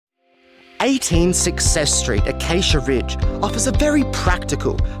18 Success Street, Acacia Ridge offers a very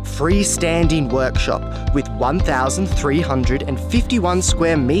practical, freestanding workshop with 1,351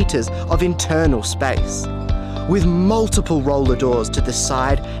 square metres of internal space. With multiple roller doors to the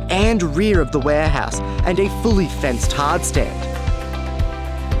side and rear of the warehouse and a fully fenced hardstand.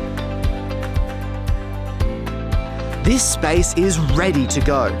 This space is ready to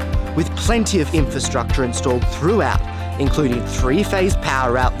go, with plenty of infrastructure installed throughout, including 3-phase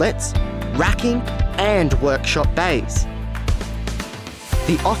power outlets, racking and workshop bays.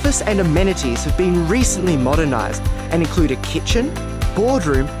 The office and amenities have been recently modernised and include a kitchen,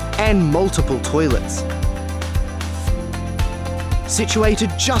 boardroom and multiple toilets.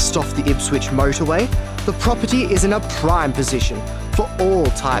 Situated just off the Ipswich motorway, the property is in a prime position for all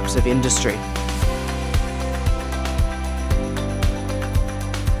types of industry.